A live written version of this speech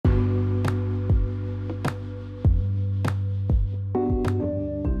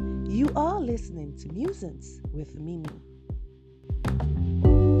listening to Musings with Mimi.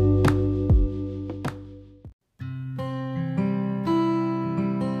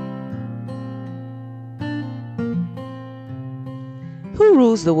 Who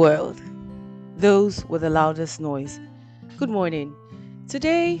rules the world? Those with the loudest noise. Good morning.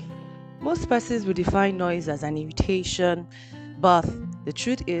 Today, most persons will define noise as an irritation, but the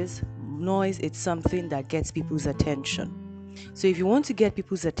truth is, noise is something that gets people's attention. So if you want to get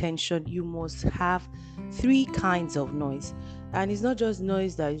people's attention, you must have three kinds of noise. And it's not just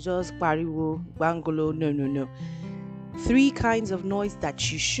noise that is just pariwo, bangolo, no. Three kinds of noise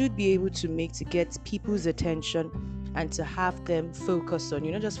that you should be able to make to get people's attention and to have them focus on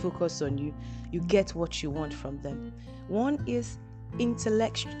you. Not just focus on you, you get what you want from them. One is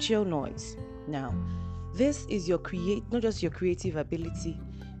intellectual noise. Now, this is not just your creative ability,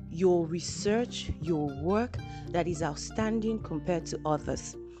 your research, your work that is outstanding compared to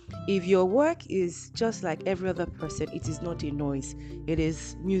others. If your work is just like every other person, it is not a noise. It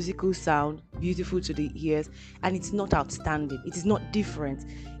is musical sound, beautiful to the ears, and it's not outstanding. It is not different.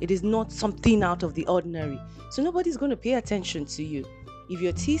 It is not something out of the ordinary. So nobody's going to pay attention to you. If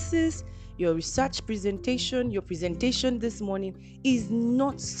your thesis, your research presentation, your presentation this morning is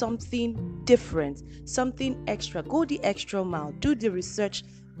not something different, something extra, go the extra mile, do the research,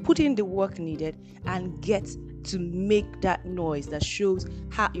 put in the work needed, and get to make that noise that shows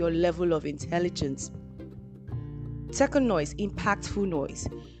your level of intelligence. Second noise, impactful noise.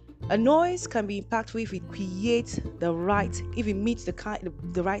 A noise can be impactful if it creates if it meets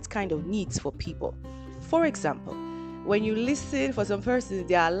the right kind of needs for people. For example, when you listen, for some persons,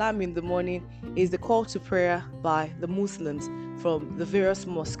 their alarm in the morning is the call to prayer by the Muslims from the various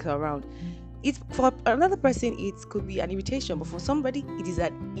mosques around. For another person, it could be an irritation, but for somebody, it is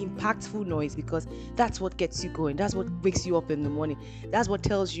an impactful noise because that's what gets you going. That's what wakes you up in the morning. That's what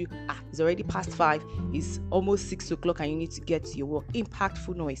tells you, it's already past 5, it's almost 6 o'clock, and you need to get to your work.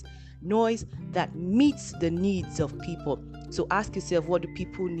 Impactful noise. Noise that meets the needs of people. So ask yourself, what do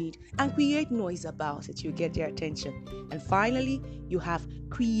people need? And create noise about it. You get their attention. And finally, you have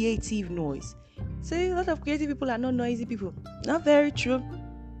creative noise. So a lot of creative people are not noisy people. Not very true.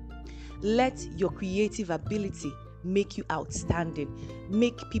 Let your creative ability make you outstanding.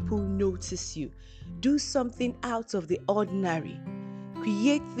 Make people notice you. Do something out of the ordinary.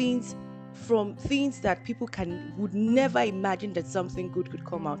 Create things from things that people would never imagine that something good could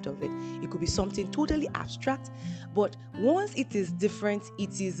come out of it. It could be something totally abstract, but once it is different,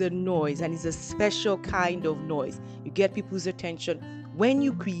 it is a noise, and it's a special kind of noise. You get people's attention when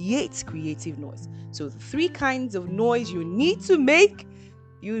you create creative noise. So the three kinds of noise you need to make.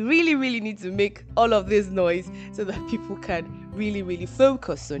 You really, really need to make all of this noise so that people can really, really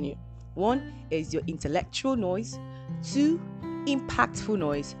focus on you. 1 is your intellectual noise, 2, impactful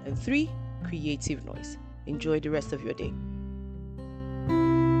noise, and 3, creative noise. Enjoy the rest of your day.